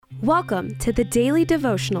Welcome to the Daily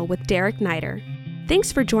Devotional with Derek Niter.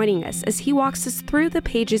 Thanks for joining us as he walks us through the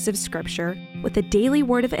pages of Scripture with a daily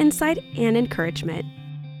word of insight and encouragement.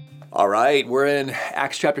 All right, we're in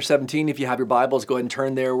Acts chapter 17. If you have your Bibles, go ahead and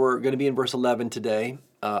turn there. We're going to be in verse 11 today.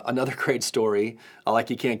 Another great story.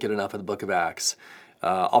 You can't get enough of the book of Acts.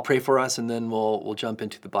 I'll pray for us and then we'll jump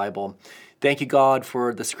into the Bible. Thank you, God,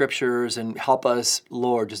 for the Scriptures, and help us,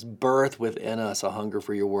 Lord, just birth within us a hunger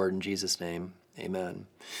for your word in Jesus' name. Amen.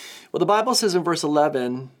 Well, the Bible says in verse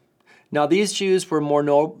 11, "Now these Jews were more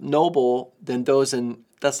noble than those in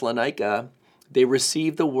Thessalonica. They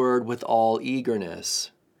received the word with all eagerness,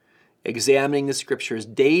 examining the Scriptures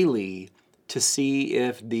daily to see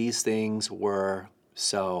if these things were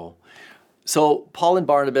so." So Paul and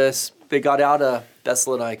Barnabas, they got out of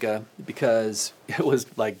Thessalonica because it was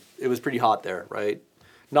pretty hot there, right?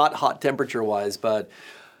 Not hot temperature-wise, but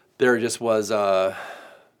there just was a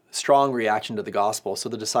strong reaction to the gospel. So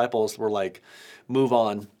the disciples were like, move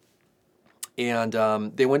on. And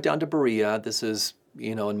they went down to Berea. This is,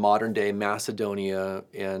 in modern day Macedonia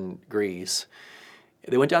and Greece.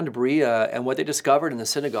 They went down to Berea, and what they discovered in the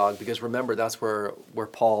synagogue, because remember, that's where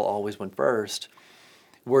Paul always went first,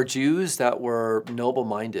 were Jews that were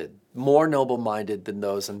noble-minded, more noble-minded than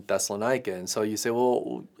those in Thessalonica. And so you say,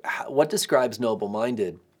 well, what describes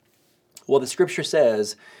noble-minded? Well, the Scripture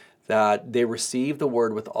says that they received the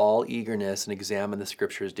word with all eagerness and examined the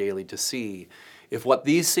Scriptures daily to see if what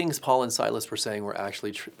these things Paul and Silas were saying were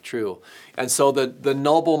actually true. And so the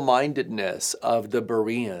noble-mindedness of the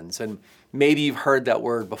Bereans, and maybe you've heard that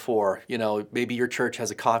word before, maybe your church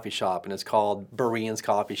has a coffee shop and it's called Bereans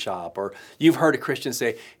Coffee Shop, or you've heard a Christian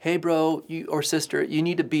say, hey bro, or sister, you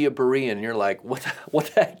need to be a Berean. And you're like, what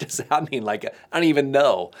the heck does that mean? I don't even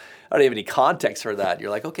know. I don't have any context for that.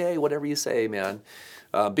 You're like, okay, whatever you say, man.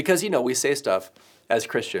 Because, we say stuff as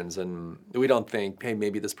Christians and we don't think, hey,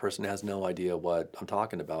 maybe this person has no idea what I'm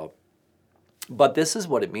talking about. But this is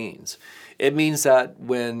what it means. It means that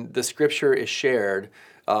when the Scripture is shared,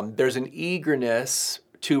 there's an eagerness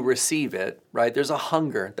to receive it, right? There's a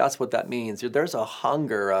hunger. That's what that means. There's a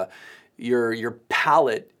hunger. Your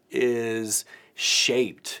palate is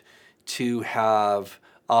shaped to have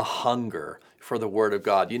a hunger for the Word of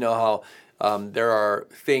God. You know how there are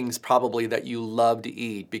things probably that you love to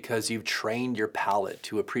eat because you've trained your palate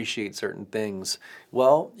to appreciate certain things.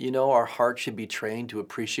 Well, our heart should be trained to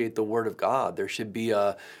appreciate the Word of God. There should be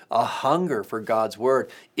a hunger for God's Word.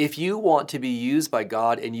 If you want to be used by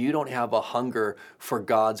God and you don't have a hunger for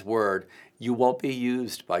God's Word, you won't be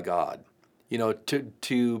used by God.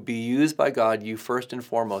 To be used by God, you first and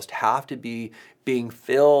foremost have to be being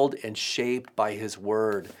filled and shaped by His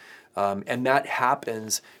Word. And that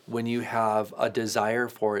happens when you have a desire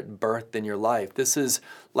for it birthed in your life. This is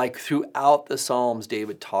like throughout the Psalms,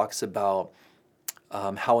 David talks about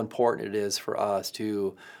how important it is for us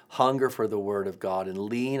to hunger for the Word of God and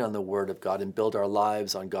lean on the Word of God and build our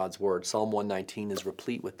lives on God's Word. Psalm 119 is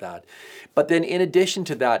replete with that. But then in addition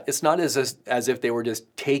to that, it's not as if they were just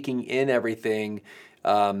taking in everything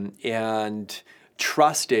and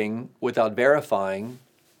trusting without verifying.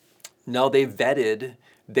 No, they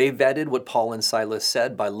vetted what Paul and Silas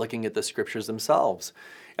said by looking at the Scriptures themselves.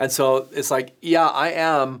 And so it's like, yeah, I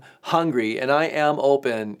am hungry and I am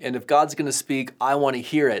open. And if God's going to speak, I want to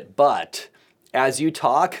hear it. But as you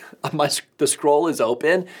talk, the scroll is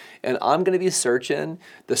open and I'm going to be searching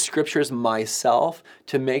the Scriptures myself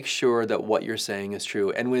to make sure that what you're saying is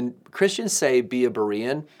true. And when Christians say be a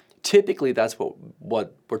Berean, typically that's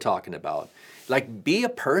what we're talking about. Be a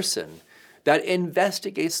person that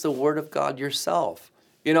investigates the Word of God yourself.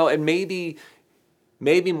 And maybe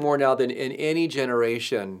more now than in any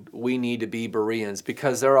generation, we need to be Bereans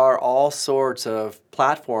because there are all sorts of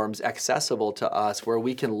platforms accessible to us where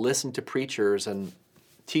we can listen to preachers and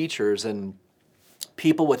teachers and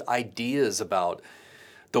people with ideas about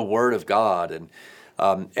the Word of God.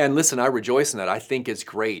 And listen, I rejoice in that. I think it's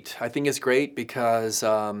great. I think it's great because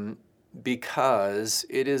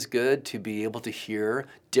it is good to be able to hear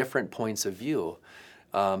different points of view.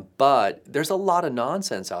 But there's a lot of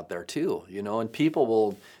nonsense out there too, and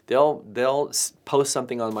people they'll post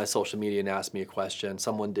something on my social media and ask me a question.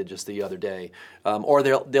 Someone did just the other day, or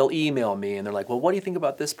they'll email me and they're like, well, what do you think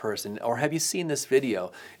about this person? Or have you seen this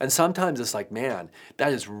video? And sometimes it's like, man,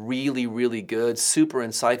 that is really, really good, super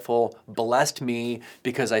insightful, blessed me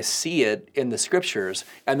because I see it in the Scriptures.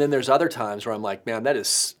 And then there's other times where I'm like, man, that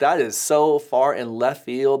is so far in left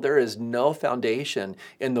field. There is no foundation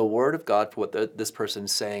in the Word of God for what this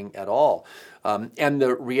person's saying at all. And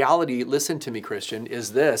the reality, listen to me, Christian,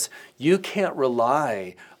 is this: you can't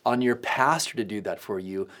rely on your pastor to do that for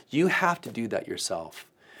you. You have to do that yourself.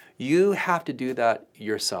 You have to do that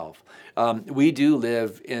yourself. We do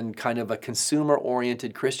live in kind of a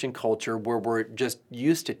consumer-oriented Christian culture where we're just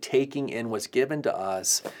used to taking in what's given to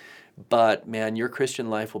us. But man, your Christian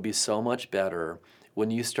life will be so much better when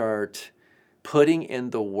you start putting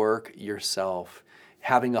in the work yourself,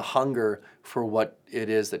 having a hunger for what it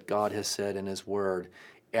is that God has said in His Word,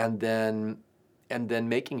 and then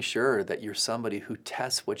making sure that you're somebody who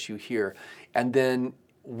tests what you hear. And then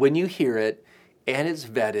when you hear it and it's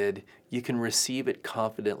vetted, you can receive it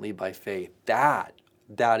confidently by faith. That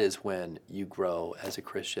is when you grow as a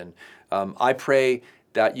Christian. I pray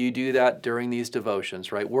that you do that during these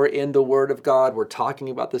devotions, right? We're in the Word of God. We're talking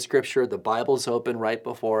about the Scripture. The Bible's open right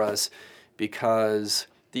before us because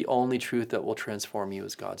the only truth that will transform you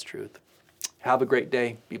is God's truth. Have a great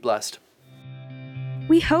day. Be blessed.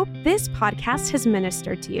 We hope this podcast has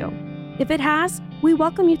ministered to you. If it has, we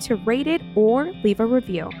welcome you to rate it or leave a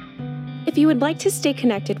review. If you would like to stay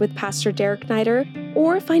connected with Pastor Derek Neider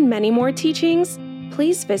or find many more teachings,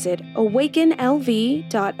 please visit awakenlv.org.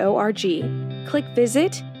 Click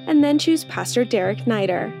Visit and then choose Pastor Derek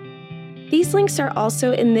Neider. These links are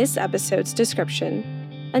also in this episode's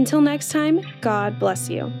description. Until next time, God bless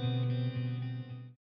you.